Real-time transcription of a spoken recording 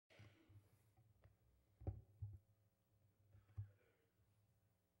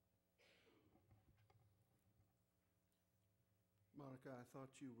Monica, I thought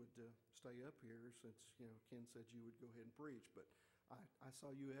you would stay up here since, Ken said you would go ahead and preach, but I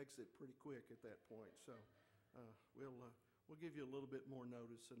saw you exit pretty quick at that point. So we'll give you a little bit more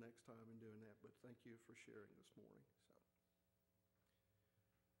notice the next time in doing that, but thank you for sharing this morning. So,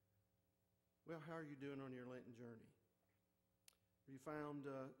 well, how are you doing on your Lenten journey? Have you found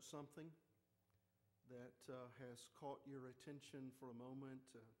something that has caught your attention for a moment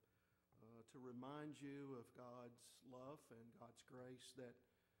to remind you of God's love and God's grace that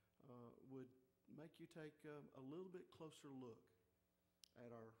would make you take a little bit closer look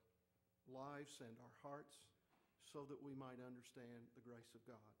at our lives and our hearts so that we might understand the grace of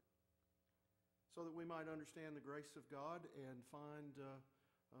God? So that we might understand the grace of God and find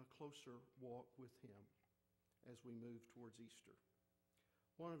a closer walk with Him as we move towards Easter.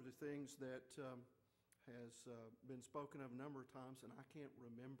 One of the things that has been spoken of a number of times, and I can't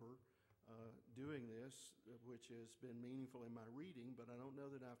remember doing this, which has been meaningful in my reading, but I don't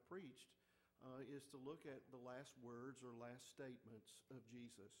know that I've preached, is to look at the last words or last statements of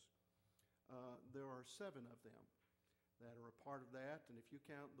Jesus. There are 7 of them that are a part of that, and if you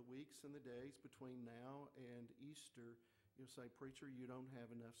count the weeks and the days between now and Easter, you'll say, "Preacher, you don't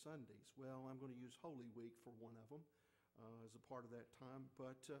have enough Sundays." Well, I'm going to use Holy Week for one of them as a part of that time,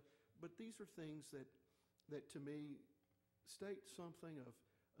 but these are things that to me state something of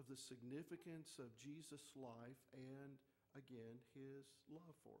the significance of Jesus' life and, again, His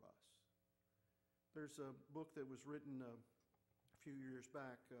love for us. There's a book that was written a few years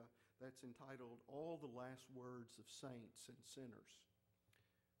back that's entitled All the Last Words of Saints and Sinners.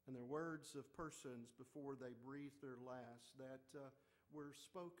 And they're words of persons before they breathed their last that were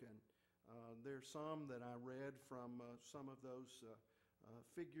spoken. There's some that I read from some of those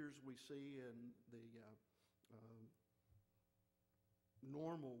figures we see in the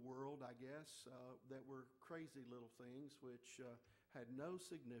normal world, I guess, that were crazy little things which had no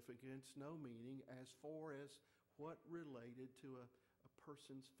significance, no meaning as far as what related to a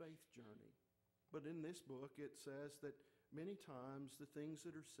person's faith journey. But in this book it says that many times the things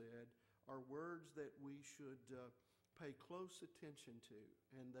that are said are words that we should pay close attention to,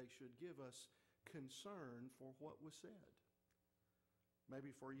 and they should give us concern for what was said.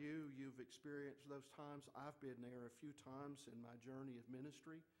 Maybe for you, you've experienced those times. I've been there a few times in my journey of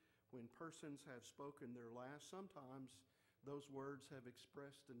ministry when persons have spoken their last. Sometimes those words have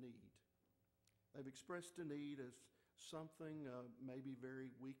expressed a need. They've expressed a need as something maybe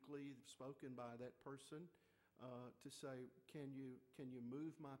very weakly spoken by that person to say, can you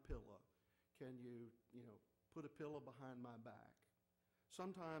move my pillow? Can you put a pillow behind my back?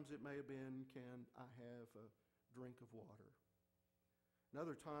 Sometimes it may have been, can I have a drink of water? And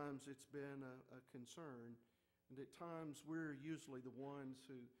other times it's been a concern, and at times we're usually the ones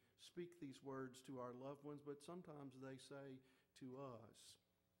who speak these words to our loved ones, but sometimes they say to us,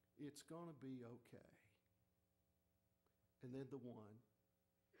 "It's going to be okay." And then the one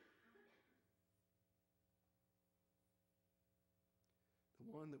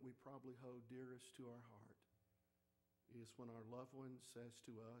that we probably hold dearest to our heart is when our loved one says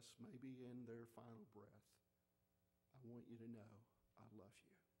to us, maybe in their final breath, "I want you to know I love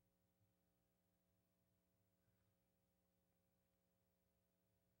you."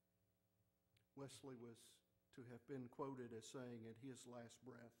 Wesley was to have been quoted as saying at his last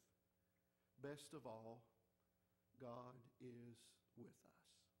breath, "Best of all, God is with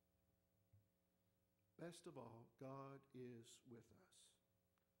us." Best of all, God is with us.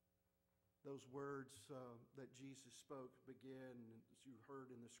 Those words that Jesus spoke begin, as you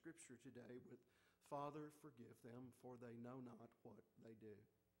heard in the scripture today, with, "Father, forgive them, for they know not what they do."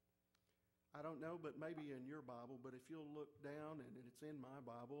 I don't know, but maybe in your Bible, but if you'll look down, and it's in my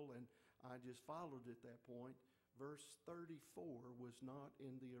Bible, and I just followed at that point, verse 34 was not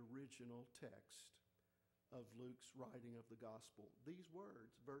in the original text of Luke's writing of the gospel. These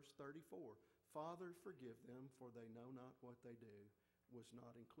words, verse 34, "Father, forgive them, for they know not what they do," was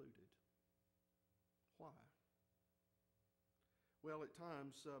not included. Why? Well, at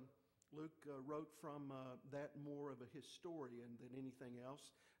times, Luke wrote from that more of a historian than anything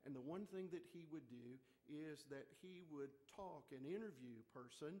else. And the one thing that he would do is that he would talk and interview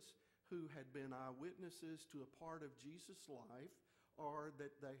persons who had been eyewitnesses to a part of Jesus' life, or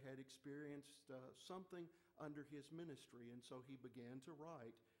that they had experienced something under his ministry. And so he began to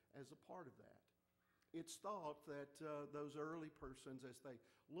write as a part of that. It's thought that those early persons, as they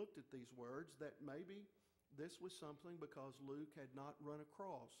looked at these words, that maybe this was something because Luke had not run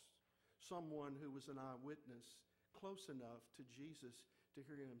across someone who was an eyewitness close enough to Jesus to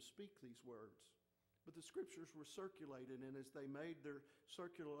hear him speak these words. But the scriptures were circulated, and as they made their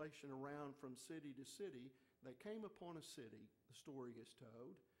circulation around from city to city, they came upon a city, the story is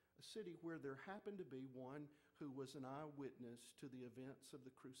told, a city where there happened to be one who was an eyewitness to the events of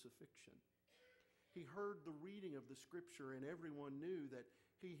the crucifixion. He heard the reading of the scripture, and everyone knew that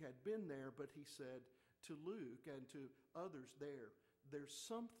he had been there, but he said to Luke and to others there, there's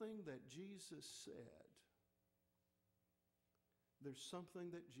something that Jesus said. There's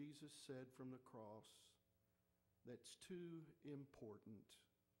something that Jesus said from the cross that's too important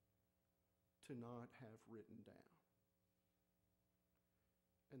to not have written down.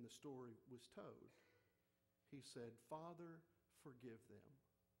 And the story was told. He said, Father, forgive them,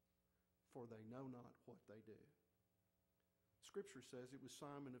 for they know not what they do. Scripture says it was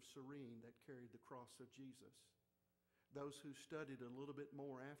Simon of Cyrene that carried the cross of Jesus. Those who studied a little bit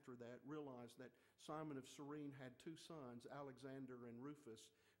more after that realized that Simon of Cyrene had two sons, Alexander and Rufus,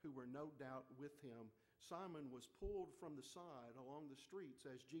 who were no doubt with him. Simon was pulled from the side along the streets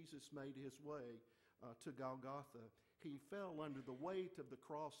as Jesus made his way to Golgotha. He fell under the weight of the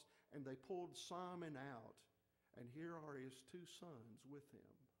cross, and they pulled Simon out. And here are his two sons with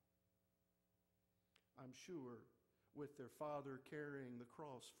him. I'm sure with their father carrying the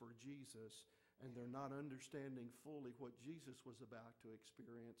cross for Jesus, and they're not understanding fully what Jesus was about to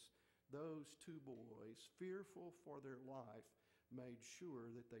experience, those two boys, fearful for their life, made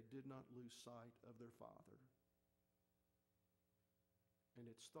sure that they did not lose sight of their father. And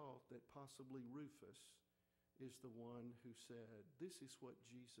it's thought that possibly Rufus is the one who said, this is what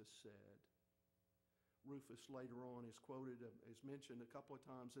Jesus said. Rufus later on is quoted, is mentioned a couple of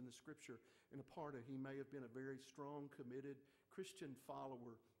times in the scripture. In a part of, he may have been a very strong, committed Christian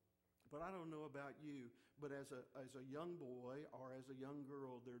follower. But I don't know about you, but as a young boy or as a young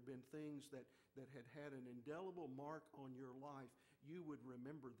girl, there had been things that had an indelible mark on your life. You would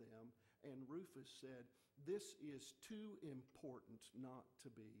remember them. And Rufus said, this is too important not to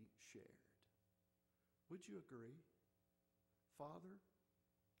be shared. Would you agree? Father,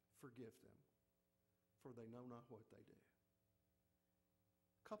 forgive them, for they know not what they do.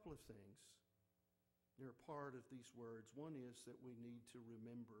 A couple of things. They're a part of these words. One is that we need to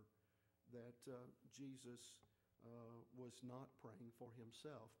remember that Jesus was not praying for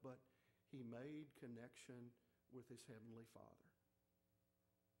himself, but he made connection with his heavenly Father.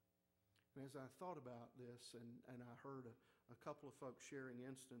 And as I thought about this, and I heard a couple of folks sharing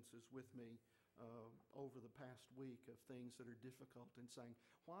instances with me over the past week of things that are difficult, and saying,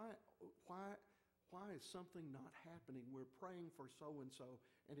 why is something not happening? We're praying for so-and-so,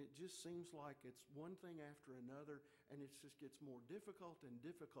 and it just seems like it's one thing after another, and it just gets more difficult and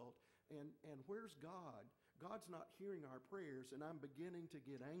difficult. And where's God? God's not hearing our prayers, and I'm beginning to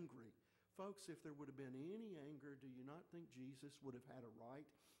get angry. Folks, if there would have been any anger, do you not think Jesus would have had a right?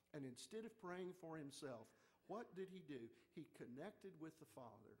 And instead of praying for himself, what did he do? He connected with the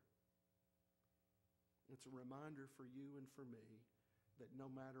Father. It's a reminder for you and for me that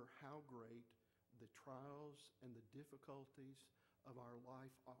no matter how great the trials and the difficulties of our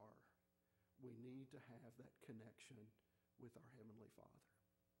life are, we need to have that connection with our Heavenly Father.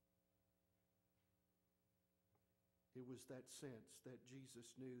 It was that sense that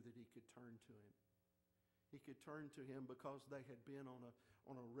Jesus knew that he could turn to him. He could turn to him because they had been on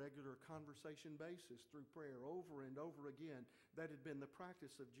a regular conversation basis through prayer over and over again. That had been the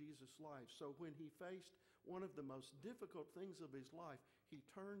practice of Jesus' life. So when he faced one of the most difficult things of his life, he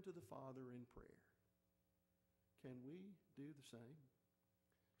turned to the Father in prayer. Can we do the same?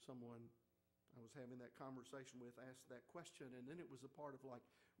 Someone I was having that conversation with asked that question, and then it was a part of like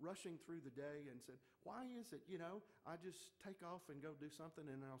rushing through the day and said, why is it, I just take off and go do something,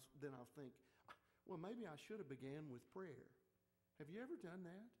 and then I'll think, well, maybe I should have began with prayer. Have you ever done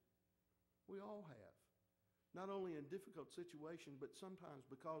that? We all have. Not only in difficult situations, but sometimes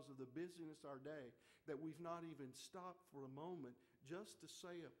because of the busyness of our day, that we've not even stopped for a moment just to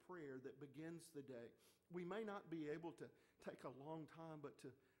say a prayer that begins the day. We may not be able to take a long time, but to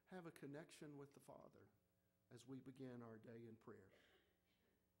have a connection with the Father as we begin our day in prayer.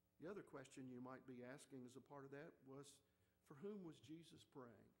 The other question you might be asking as a part of that was, for whom was Jesus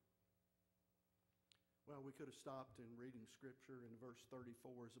praying? Well, we could have stopped in reading Scripture, and verse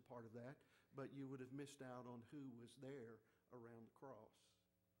 34 is a part of that, but you would have missed out on who was there around the cross.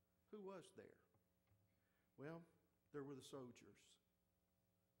 Who was there? Well, there were the soldiers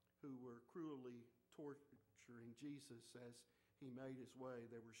who were cruelly torturing Jesus as he made his way.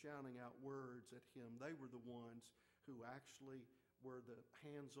 They were shouting out words at him. They were the ones who actually were the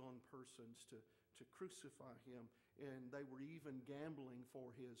hands-on persons to crucify him, and they were even gambling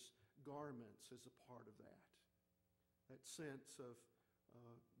for his garments as a part of that. That sense of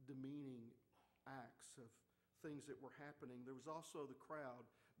demeaning acts of things that were happening. There was also the crowd.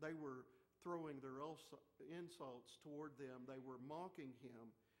 They were throwing their insults toward them. They were mocking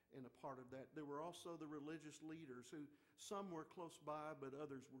him in a part of that. There were also the religious leaders who, some were close by, but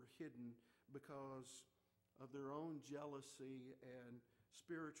others were hidden because of their own jealousy and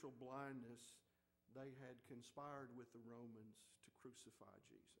spiritual blindness. They had conspired with the Romans to crucify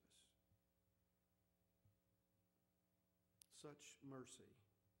Jesus. Such mercy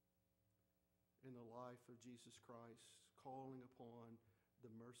in the life of Jesus Christ, calling upon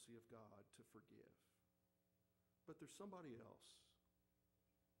the mercy of God to forgive. But there's somebody else.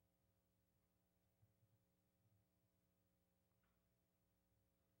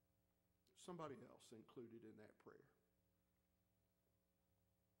 Somebody else included in that prayer.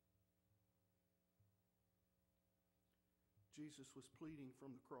 Jesus was pleading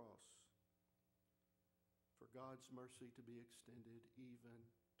from the cross for God's mercy to be extended even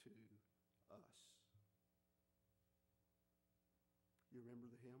to us. You remember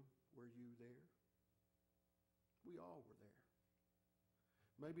the hymn? Were you there? We all were there.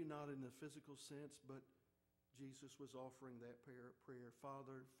 Maybe not in the physical sense, but Jesus was offering that prayer,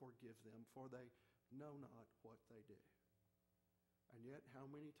 Father, forgive them, for they know not what they do. And yet, how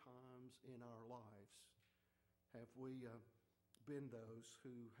many times in our lives have we been those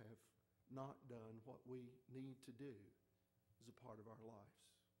who have not done what we need to do as a part of our lives?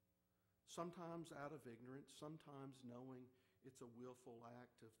 Sometimes out of ignorance, sometimes knowing it's a willful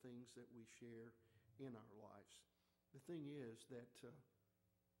act of things that we share in our lives. The thing is that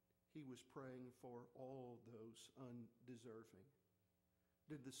he was praying for all those undeserving.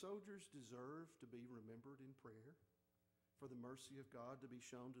 Did the soldiers deserve to be remembered in prayer? For the mercy of God to be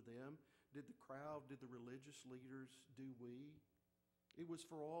shown to them? Did the crowd, did the religious leaders, do we? It was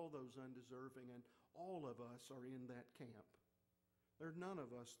for all those undeserving, and all of us are in that camp. There are none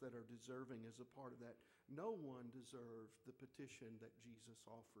of us that are deserving as a part of that. No one deserved the petition that Jesus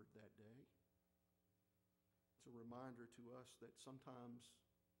offered that day. It's a reminder to us that sometimes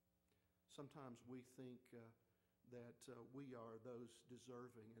we think that we are those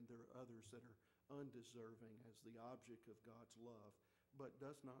deserving, and there are others that are undeserving as the object of God's love. But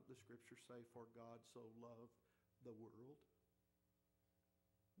does not the Scripture say, for God so loved the world?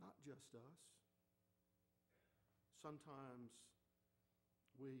 Not just us. Sometimes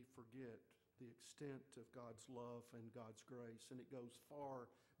we forget the extent of God's love and God's grace, and it goes far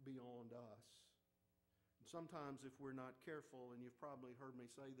beyond us. Sometimes if we're not careful, and you've probably heard me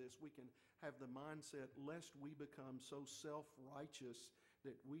say this, we can have the mindset lest we become so self-righteous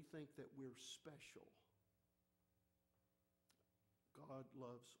that we think that we're special. God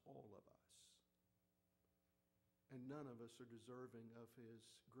loves all of us, and none of us are deserving of his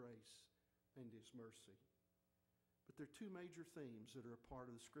grace and his mercy. But there are two major themes that are a part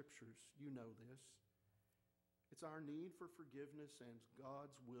of the Scriptures. You know this. It's our need for forgiveness and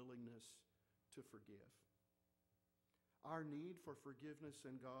God's willingness to forgive. Our need for forgiveness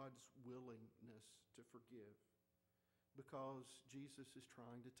and God's willingness to forgive. Because Jesus is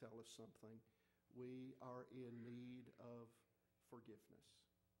trying to tell us something. We are in need of forgiveness.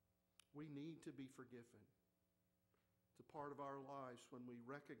 We need to be forgiven. It's a part of our lives when we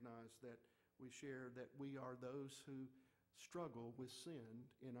recognize that we share that we are those who struggle with sin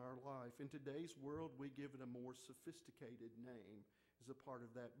in our life. In today's world, we give it a more sophisticated name as a part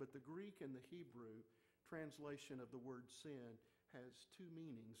of that. But the Greek and the Hebrew translation of the word sin has two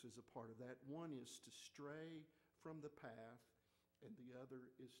meanings as a part of that. One is to stray from the path, and the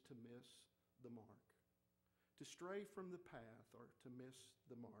other is to miss the mark. To stray from the path or to miss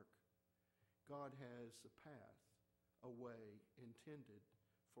the mark. God has a path, a way intended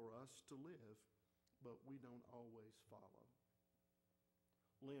for us to live, but we don't always follow.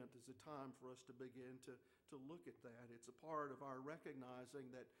 Lent is a time for us to begin to look at that. It's a part of our recognizing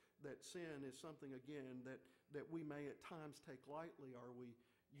that sin is something, again, that we may at times take lightly, or we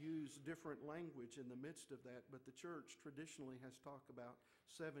use different language in the midst of that. But the church traditionally has talked about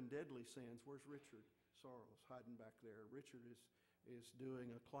 7 deadly sins. Where's Richard Sorrells hiding back there? Richard is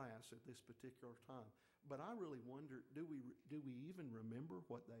doing a class at this particular time. But I really wonder, do we even remember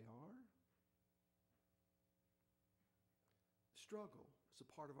what they are? Struggle is a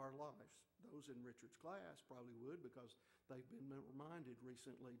part of our lives. Those in Richard's class probably would, because they've been reminded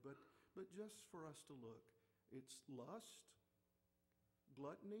recently. But just for us to look, it's lust,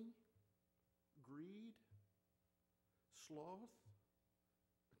 gluttony, greed, sloth.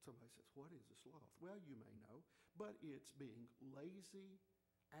 Somebody says, what is a sloth? Well, you may know, but it's being lazy,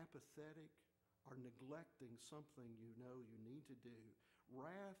 apathetic, or neglecting something you know you need to do.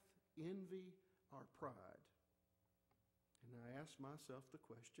 Wrath, envy, or pride. And I ask myself the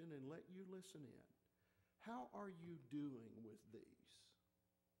question, and let you listen in. How are you doing with these?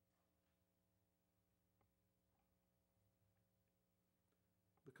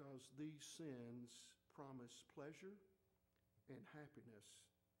 because these sins promise pleasure and happiness,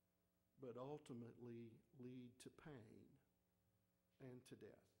 but ultimately lead to pain and to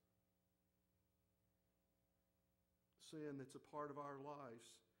death. Sin that's a part of our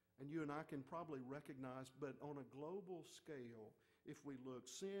lives, and you and I can probably recognize, but on a global scale, if we look,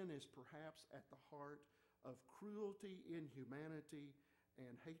 sin is perhaps at the heart of cruelty, inhumanity,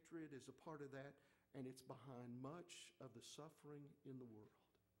 and hatred is a part of that, and it's behind much of the suffering in the world.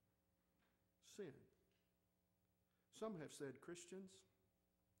 Sin. Some have said Christians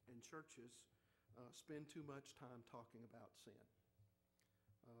and churches spend too much time talking about sin.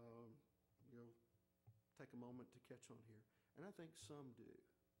 You'll take a moment to catch on here. And I think some do.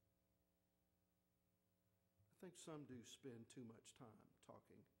 I think some do spend too much time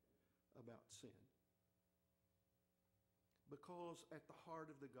talking about sin. Because at the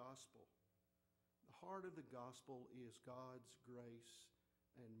heart of the gospel is God's grace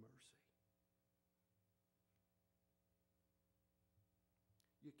and mercy.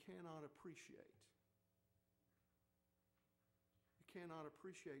 You cannot appreciate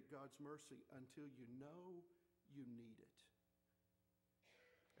God's mercy until you know you need it.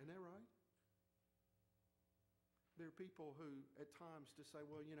 Isn't that right? There are people who at times to say,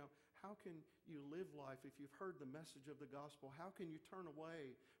 well, how can you live life if you've heard the message of the gospel? How can you turn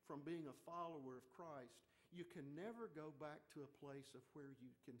away from being a follower of Christ? You can never go back to a place of where you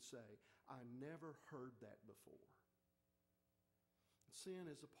can say, I never heard that before.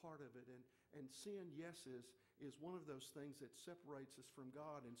 Sin is a part of it, and sin, yes, is one of those things that separates us from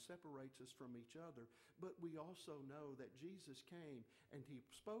God and separates us from each other. But we also know that Jesus came and he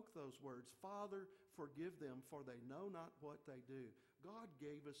spoke those words, Father, forgive them, for they know not what they do. God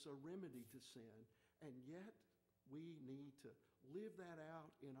gave us a remedy to sin, and yet we need to live that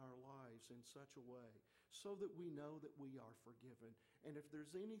out in our lives in such a way so that we know that we are forgiven. And if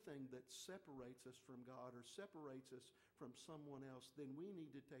there's anything that separates us from God or separates us from someone else, then we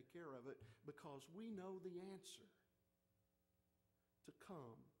need to take care of it because we know the answer to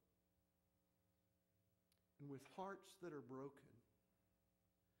come. And with hearts that are broken,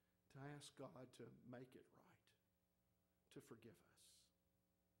 to ask God to make it right, to forgive us.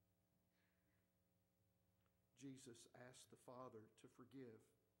 Jesus asked the Father to forgive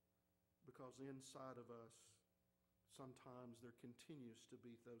because inside of us, sometimes there continues to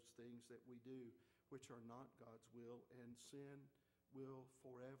be those things that we do which are not God's will, and sin will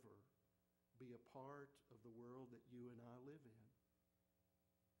forever be a part of the world that you and I live in.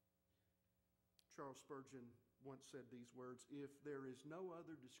 Charles Spurgeon once said these words, if there is no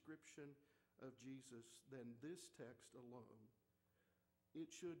other description of Jesus than this text alone, it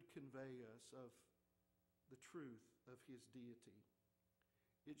should convey us of the truth of his deity.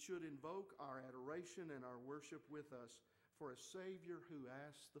 It should invoke our adoration and our worship with us for a Savior who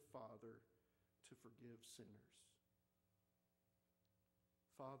asks the Father to forgive sinners.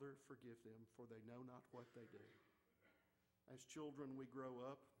 Father, forgive them, for they know not what they do. As children, we grow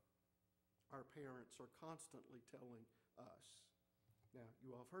up. Our parents are constantly telling us, now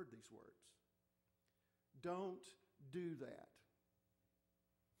you all have heard these words, don't do that.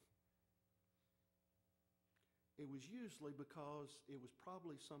 It was usually because it was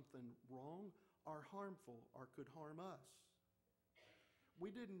probably something wrong or harmful or could harm us.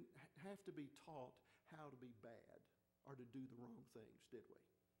 We didn't have to be taught how to be bad or to do the wrong things, did we?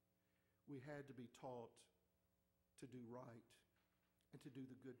 We had to be taught to do right and to do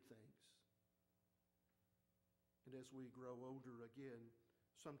the good things. And as we grow older again,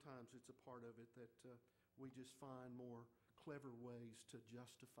 sometimes it's a part of it that we just find more clever ways to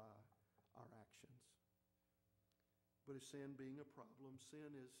justify our actions. But is sin being a problem?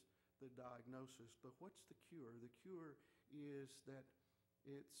 Sin is the diagnosis. But what's the cure? The cure is that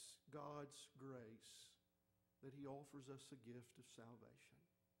it's God's grace that he offers us a gift of salvation.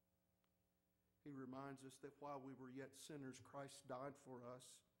 He reminds us that while we were yet sinners, Christ died for us.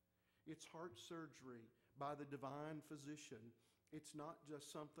 It's heart surgery by the divine physician. It's not just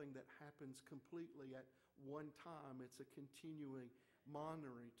something that happens completely at one time. It's a continuing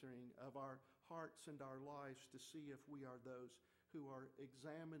monitoring of our hearts and our lives to see if we are those who are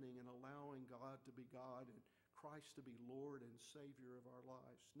examining and allowing God to be God and Christ to be Lord and Savior of our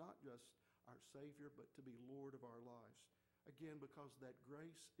lives. Not just our Savior, but to be Lord of our lives. Again, because that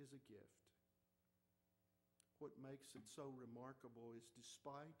grace is a gift. What makes it so remarkable is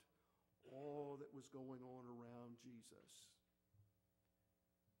despite all that was going on around Jesus,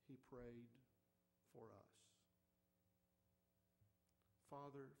 he prayed for us.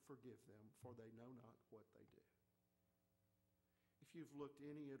 Father, forgive them, for they know not what they do. If you've looked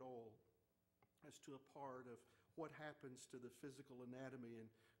any at all as to a part of what happens to the physical anatomy, and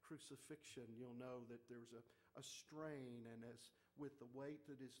crucifixion, you'll know that there's a strain, and as with the weight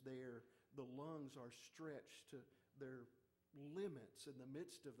that is there, the lungs are stretched to their limits in the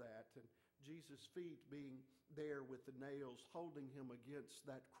midst of that. And Jesus' feet being there with the nails, holding him against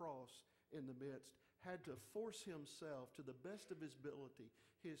that cross in the midst, had to force himself to the best of his ability,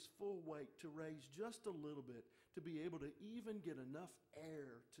 his full weight, to raise just a little bit, to be able to even get enough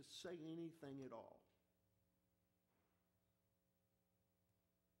air to say anything at all.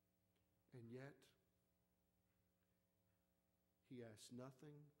 And yet, he asked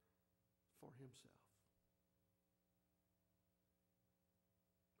nothing for himself.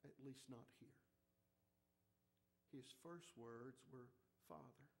 At least not here. His first words were,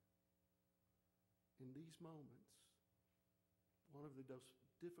 Father. In these moments, one of the most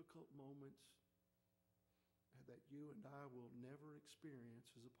difficult moments that you and I will never experience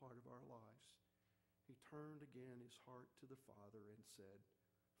as a part of our lives, he turned again his heart to the Father and said,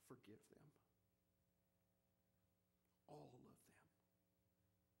 forgive them. All of them.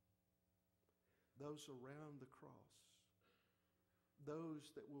 Those around the cross.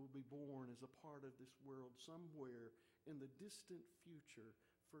 Those that will be born as a part of this world somewhere in the distant future,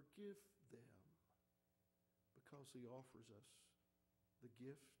 forgive them. Because he offers us the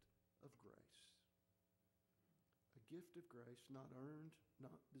gift of grace. A gift of grace not earned,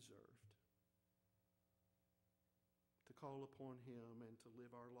 not deserved. To call upon him and to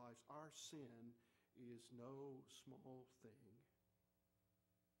live our lives. Our sin is no small thing.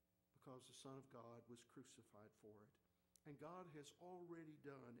 Because the Son of God was crucified for it. And God has already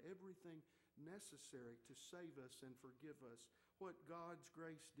done everything necessary to save us and forgive us. What God's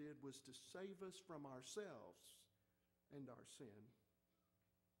grace did was to save us from ourselves and our sin.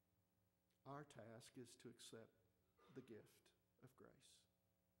 Our task is to accept the gift of grace.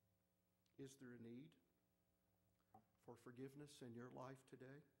 Is there a need for forgiveness in your life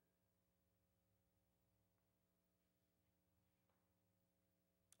today?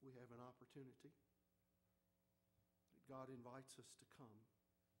 We have an opportunity. God invites us to come,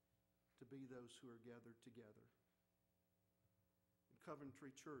 to be those who are gathered together. In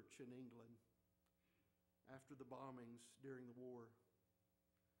Coventry Church in England, after the bombings during the war,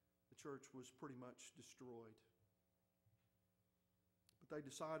 the church was pretty much destroyed. But they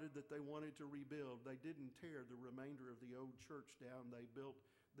decided that they wanted to rebuild. They didn't tear the remainder of the old church down. They built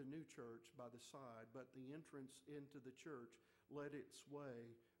the new church by the side. But the entrance into the church led its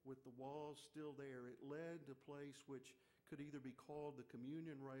way with the walls still there. It led to a place which could either be called the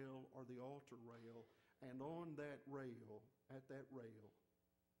communion rail or the altar rail. And on that rail, at that rail,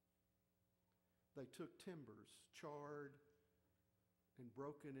 they took timbers, charred and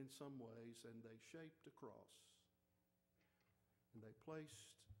broken in some ways, and they shaped a cross. And they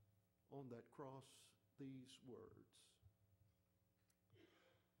placed on that cross these words,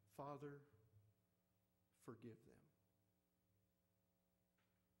 Father, forgive them.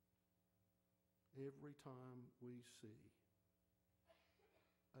 Every time we see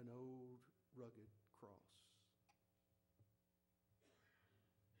an old rugged cross,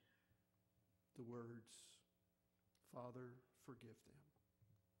 the words, Father, forgive them,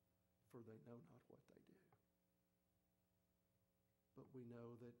 for they know not what they do. But we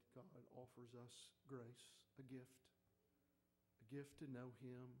know that God offers us grace, a gift to know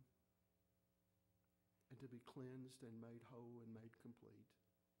him and to be cleansed and made whole and made complete.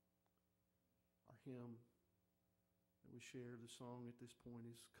 Our hymn that we share, the song at this point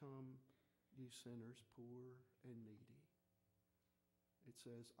is, Come, ye sinners, poor and needy. It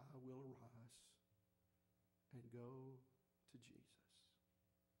says, I will arise and go to Jesus.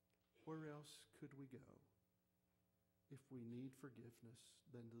 Where else could we go if we need forgiveness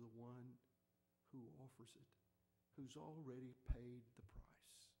than to the one who offers it, who's already paid the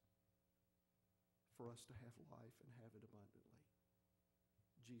price for us to have life and have it abundantly?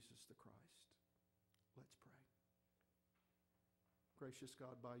 Jesus the Christ. Let's pray. Gracious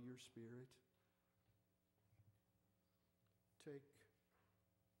God, by your Spirit, take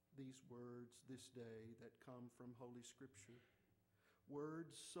these words this day that come from Holy Scripture,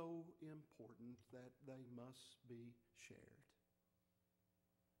 words so important that they must be shared.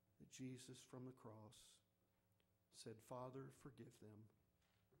 That Jesus from the cross said, Father, forgive them,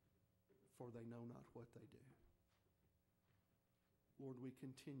 for they know not what they do. Lord, we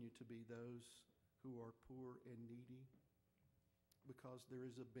continue to be those who are poor and needy because there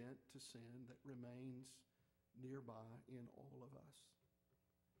is a bent to sin that remains nearby in all of us.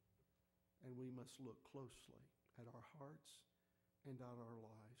 And we must look closely at our hearts and at our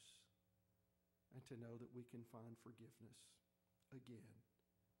lives and to know that we can find forgiveness again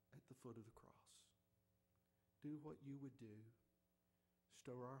at the foot of the cross. Do what you would do.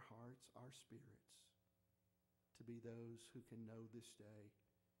 Stir our hearts, our spirits, to be those who can know this day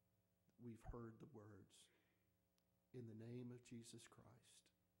we've heard the words, in the name of Jesus Christ,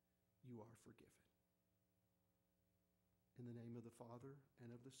 you are forgiven. In the name of the Father,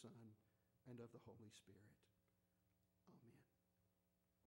 and of the Son, and of the Holy Spirit.